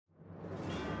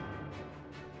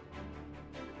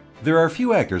There are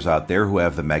few actors out there who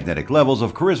have the magnetic levels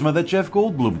of charisma that Jeff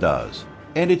Goldblum does.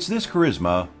 And it's this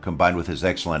charisma, combined with his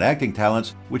excellent acting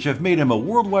talents, which have made him a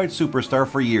worldwide superstar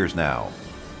for years now.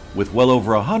 With well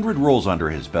over 100 roles under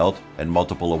his belt and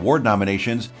multiple award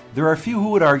nominations, there are few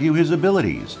who would argue his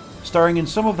abilities. Starring in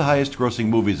some of the highest grossing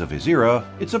movies of his era,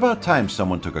 it's about time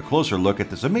someone took a closer look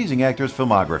at this amazing actor's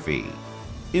filmography.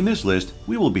 In this list,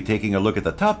 we will be taking a look at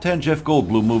the top 10 Jeff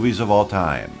Goldblum movies of all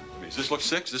time. Does this look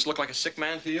sick? Does this look like a sick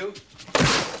man to you?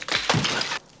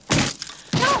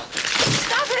 No!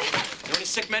 Stop it! Know any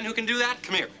sick men who can do that?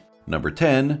 Come here. Number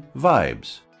 10,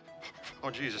 Vibes. Oh,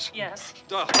 Jesus. Yes.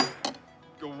 Duh.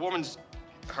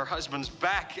 Her husband's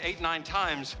back 8-9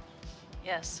 times.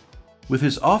 Yes. With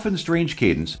his often strange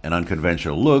cadence and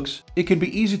unconventional looks, it can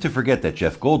be easy to forget that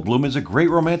Jeff Goldblum is a great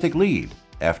romantic lead.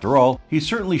 After all, he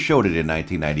certainly showed it in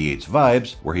 1998's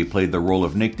Vibes, where he played the role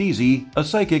of Nick Deasy, a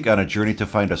psychic on a journey to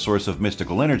find a source of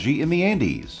mystical energy in the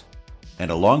Andes. And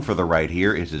along for the ride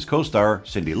here is his co-star,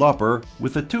 Cyndi Lauper,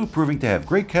 with the two proving to have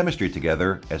great chemistry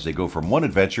together as they go from one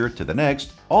adventure to the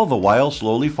next, all the while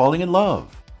slowly falling in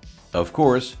love. Of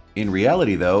course, in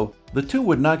reality though, the two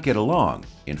would not get along.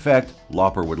 In fact,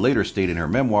 Lauper would later state in her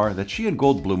memoir that she and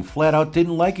Goldblum flat out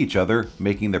didn't like each other,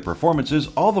 making their performances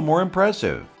all the more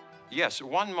impressive. Yes,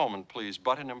 one moment, please,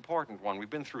 but an important one. We've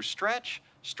been through Stretch,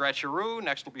 Stretcheroo,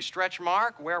 next will be Stretch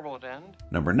Mark. Where will it end?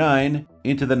 Number 9,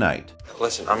 Into the Night.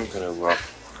 Listen, I'm gonna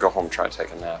go home and try to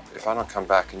take a nap. If I don't come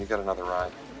back, can you get another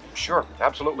ride? Sure,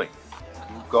 absolutely.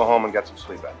 Go home and get some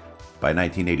sleep in. By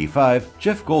 1985,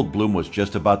 Jeff Goldblum was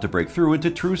just about to break through into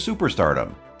true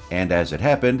superstardom. And as it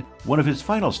happened, one of his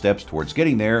final steps towards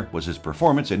getting there was his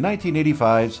performance in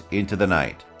 1985's Into the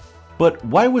Night. But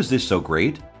why was this so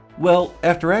great? Well,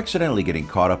 after accidentally getting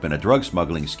caught up in a drug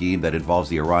smuggling scheme that involves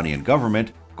the Iranian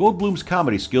government, Goldblum's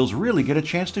comedy skills really get a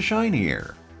chance to shine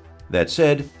here. That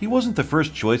said, he wasn't the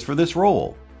first choice for this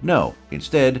role. No,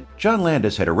 instead, John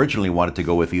Landis had originally wanted to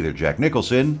go with either Jack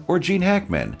Nicholson or Gene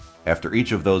Hackman. After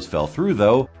each of those fell through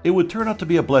though, it would turn out to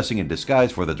be a blessing in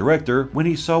disguise for the director when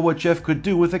he saw what Jeff could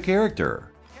do with the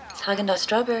character. It's Haagen-Dazs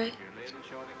strawberry.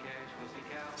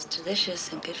 It's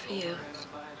delicious and good for you.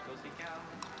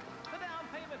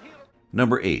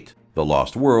 Number 8, The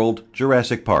Lost World,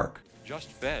 Jurassic Park.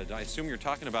 Just fed. I assume you're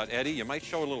talking about Eddie. You might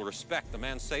show a little respect. The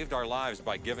man saved our lives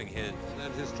by giving his.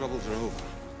 And his troubles are over.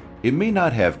 It may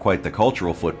not have quite the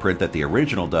cultural footprint that the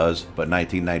original does, but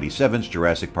 1997's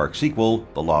Jurassic Park sequel,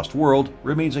 The Lost World,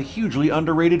 remains a hugely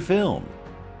underrated film.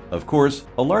 Of course,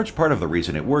 a large part of the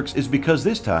reason it works is because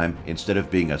this time, instead of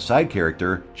being a side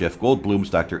character, Jeff Goldblum's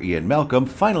Dr. Ian Malcolm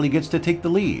finally gets to take the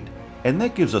lead. And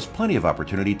that gives us plenty of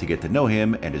opportunity to get to know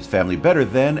him and his family better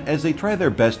then as they try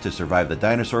their best to survive the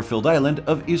dinosaur-filled island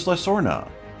of Isla Sorna.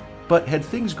 But had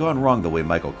things gone wrong the way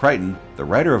Michael Crichton, the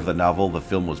writer of the novel the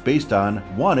film was based on,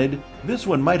 wanted, this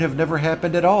one might have never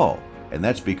happened at all. And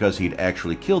that's because he'd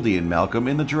actually killed Ian Malcolm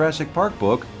in the Jurassic Park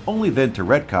book, only then to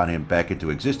retcon him back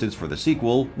into existence for the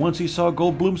sequel once he saw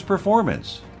Goldblum's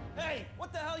performance. Hey,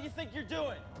 what the hell you think you're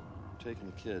doing? I'm taking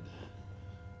the kid.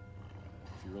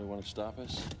 If you really want to stop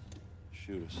us,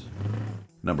 shoot us.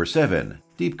 Number 7,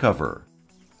 Deep Cover.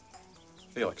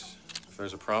 Felix, if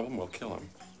there's a problem, we'll kill him.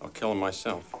 I'll kill him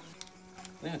myself.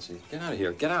 Nancy, get out of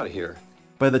here. Get out of here.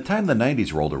 By the time the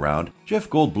 90s rolled around, Jeff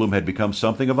Goldblum had become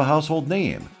something of a household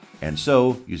name. And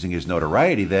so, using his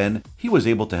notoriety then, he was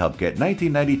able to help get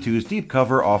 1992's Deep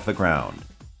Cover off the ground.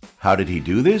 How did he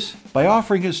do this? By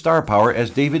offering his star power as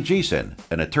David Jason,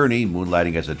 an attorney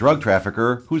moonlighting as a drug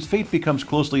trafficker whose fate becomes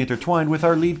closely intertwined with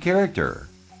our lead character.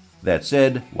 That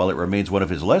said, while it remains one of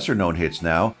his lesser-known hits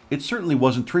now, it certainly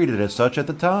wasn't treated as such at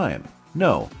the time.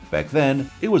 No, back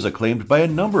then, it was acclaimed by a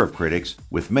number of critics,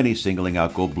 with many singling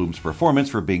out Goldblum's performance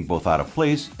for being both out of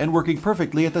place and working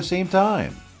perfectly at the same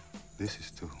time. This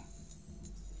is too.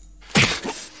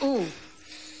 Ooh.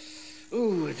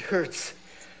 Ooh, it hurts.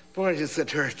 Boy, does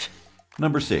it hurt.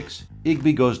 Number 6,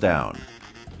 Igby Goes Down.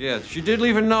 Yeah, she did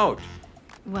leave a note.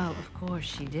 Well, of course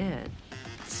she did.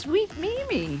 Sweet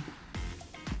Mimi.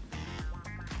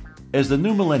 As the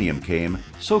new millennium came,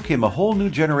 so came a whole new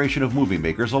generation of movie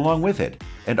makers along with it,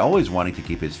 and always wanting to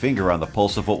keep his finger on the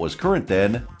pulse of what was current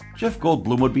then, Jeff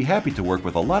Goldblum would be happy to work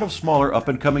with a lot of smaller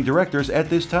up-and-coming directors at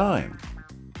this time.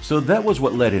 So that was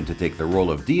what led him to take the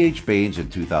role of D.H. Baines in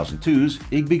 2002's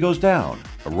Igby Goes Down,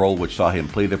 a role which saw him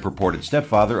play the purported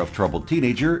stepfather of troubled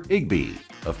teenager Igby.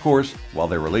 Of course, while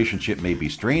their relationship may be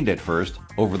strained at first,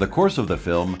 over the course of the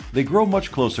film, they grow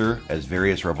much closer as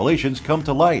various revelations come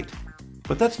to light.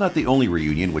 But that's not the only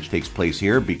reunion which takes place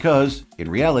here because, in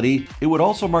reality, it would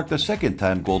also mark the second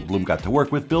time Goldblum got to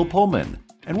work with Bill Pullman.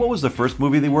 And what was the first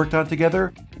movie they worked on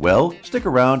together? Well, stick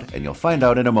around and you'll find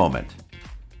out in a moment.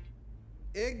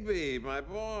 baby, my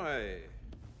boy.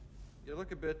 You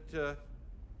look a bit,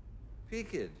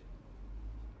 peaked.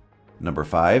 Number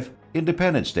 5.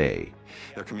 Independence Day.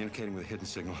 They're communicating with a hidden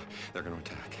signal. They're going to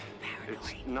attack.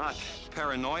 It's not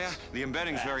paranoia. The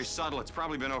embedding's very subtle. It's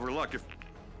probably been overlooked.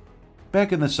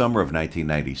 Back in the summer of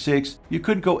 1996, you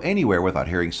couldn't go anywhere without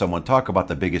hearing someone talk about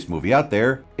the biggest movie out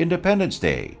there, Independence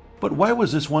Day. But why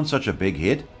was this one such a big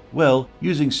hit? Well,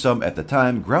 using some, at the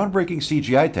time, groundbreaking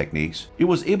CGI techniques, it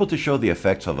was able to show the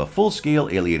effects of a full-scale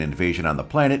alien invasion on the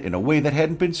planet in a way that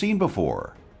hadn't been seen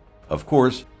before. Of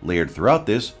course, layered throughout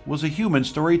this was a human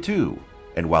story too.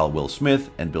 And while Will Smith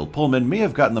and Bill Pullman may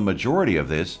have gotten the majority of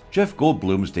this, Jeff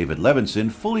Goldblum's David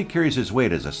Levinson fully carries his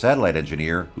weight as a satellite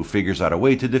engineer who figures out a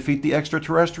way to defeat the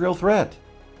extraterrestrial threat.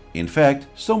 In fact,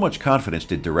 so much confidence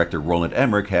did director Roland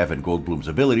Emmerich have in Goldblum's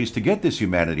abilities to get this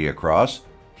humanity across,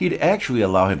 he'd actually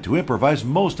allow him to improvise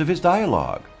most of his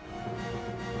dialogue.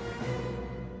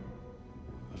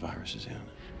 The virus is in.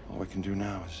 All we can do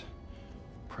now is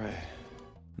pray.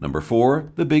 Number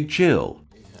 4. The Big Chill.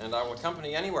 And I will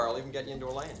accompany you anywhere. I'll even get you into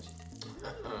Elaine's.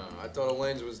 I thought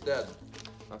Elaine's was dead.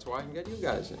 That's why I can get you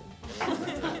guys in.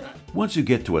 Once you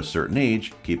get to a certain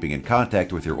age, keeping in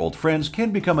contact with your old friends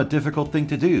can become a difficult thing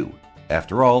to do.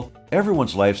 After all,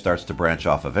 everyone's life starts to branch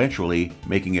off eventually,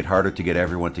 making it harder to get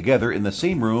everyone together in the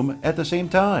same room at the same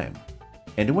time.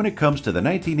 And when it comes to the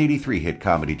 1983 hit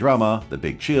comedy drama, The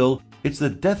Big Chill, it's the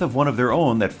death of one of their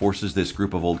own that forces this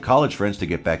group of old college friends to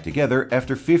get back together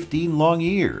after 15 long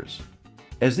years.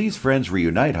 As these friends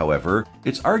reunite, however,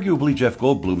 it's arguably Jeff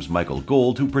Goldblum's Michael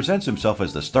Gold who presents himself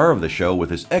as the star of the show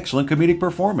with his excellent comedic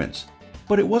performance.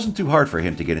 But it wasn't too hard for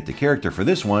him to get into character for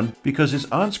this one, because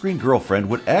his on-screen girlfriend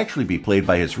would actually be played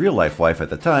by his real-life wife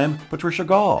at the time, Patricia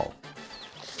Gall.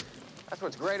 That's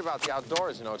what's great about the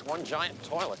outdoors, you know, it's one giant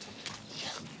toilet.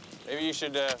 Maybe you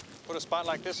should put a spot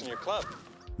like this in your club.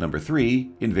 Number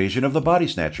 3. Invasion of the Body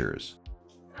Snatchers.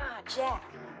 Ah, Jack.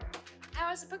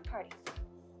 How was the book party?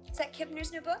 Is that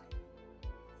Kipner's new book?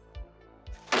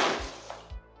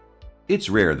 It's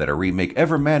rare that a remake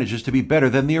ever manages to be better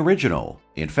than the original.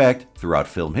 In fact, throughout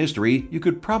film history, you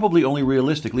could probably only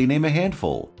realistically name a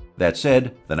handful. That said,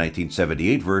 the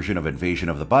 1978 version of Invasion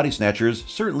of the Body Snatchers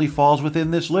certainly falls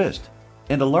within this list.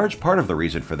 And a large part of the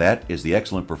reason for that is the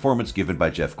excellent performance given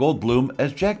by Jeff Goldblum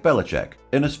as Jack Belichick,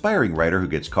 an aspiring writer who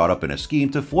gets caught up in a scheme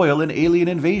to foil an alien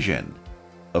invasion.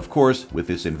 Of course, with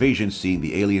this invasion seeing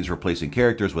the aliens replacing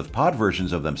characters with pod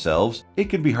versions of themselves, it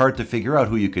can be hard to figure out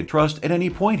who you can trust at any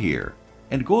point here.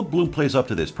 And Goldblum plays up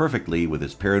to this perfectly with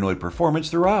his paranoid performance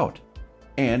throughout.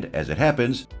 And, as it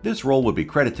happens, this role would be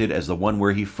credited as the one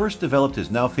where he first developed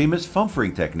his now famous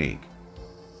fumfering technique.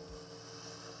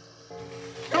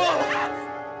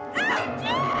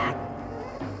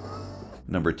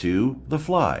 Number 2. The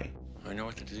Fly. I know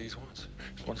what the disease wants.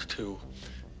 It wants to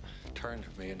turn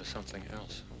me into something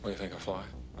else. What do you think, a fly?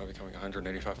 Am I becoming a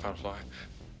 185-pound fly?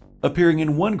 Appearing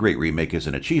in one great remake is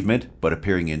an achievement, but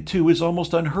appearing in 2 is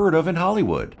almost unheard of in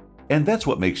Hollywood. And that's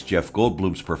what makes Jeff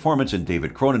Goldblum's performance in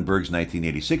David Cronenberg's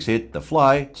 1986 hit, The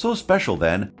Fly, so special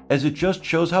then, as it just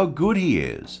shows how good he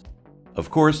is. Of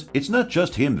course, it's not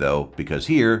just him though, because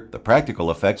here, the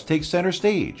practical effects take center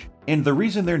stage. And the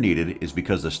reason they're needed is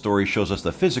because the story shows us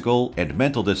the physical and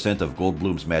mental descent of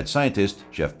Goldblum's mad scientist,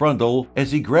 Jeff Brundle,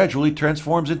 as he gradually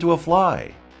transforms into a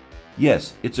fly.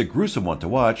 Yes, it's a gruesome one to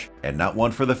watch, and not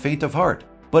one for the faint of heart,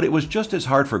 but it was just as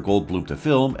hard for Goldblum to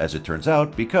film as it turns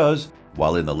out because,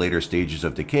 while in the later stages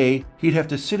of decay, he'd have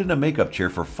to sit in a makeup chair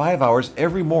for 5 hours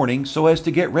every morning so as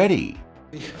to get ready.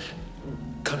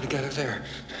 Come together there.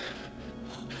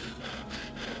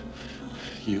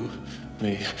 You,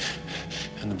 me,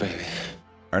 and the baby.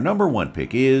 Our number 1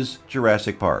 pick is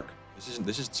Jurassic Park.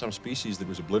 This isn't some species that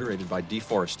was obliterated by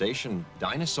deforestation.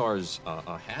 Dinosaurs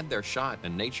had their shot,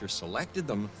 and nature selected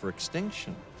them for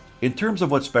extinction. In terms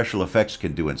of what special effects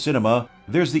can do in cinema,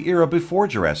 there's the era before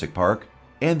Jurassic Park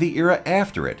and the era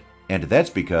after it, and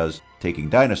that's because, taking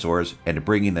dinosaurs and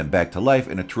bringing them back to life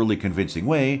in a truly convincing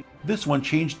way, this one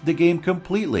changed the game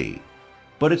completely.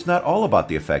 But it's not all about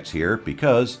the effects here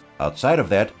because, outside of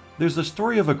that, there's the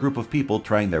story of a group of people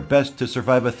trying their best to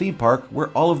survive a theme park where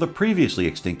all of the previously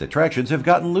extinct attractions have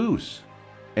gotten loose.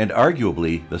 And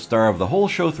arguably, the star of the whole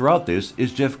show throughout this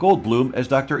is Jeff Goldblum as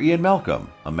Dr. Ian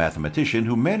Malcolm, a mathematician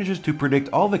who manages to predict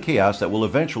all the chaos that will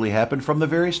eventually happen from the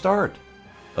very start.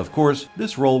 Of course,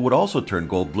 this role would also turn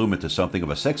Goldblum into something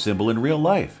of a sex symbol in real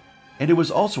life. And it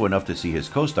was also enough to see his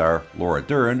co-star, Laura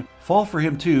Dern, fall for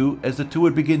him too, as the two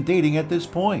would begin dating at this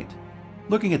point.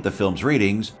 Looking at the film's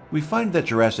ratings, we find that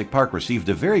Jurassic Park received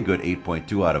a very good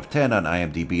 8.2 out of 10 on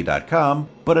IMDb.com,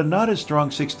 but a not as strong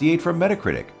 68 from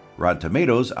Metacritic, Rotten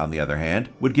Tomatoes, on the other hand,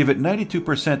 would give it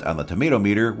 92% on the tomato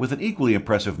meter with an equally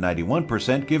impressive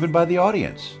 91% given by the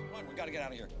audience. Come on, we gotta get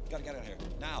out of here. Gotta get out of here.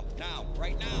 Now,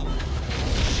 right now.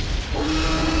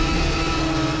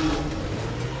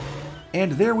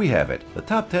 And there we have it, the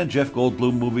top 10 Jeff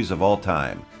Goldblum movies of all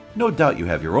time. No doubt you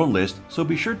have your own list, so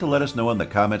be sure to let us know in the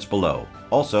comments below.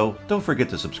 Also, don't forget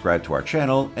to subscribe to our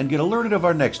channel and get alerted of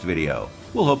our next video.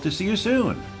 We'll hope to see you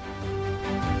soon!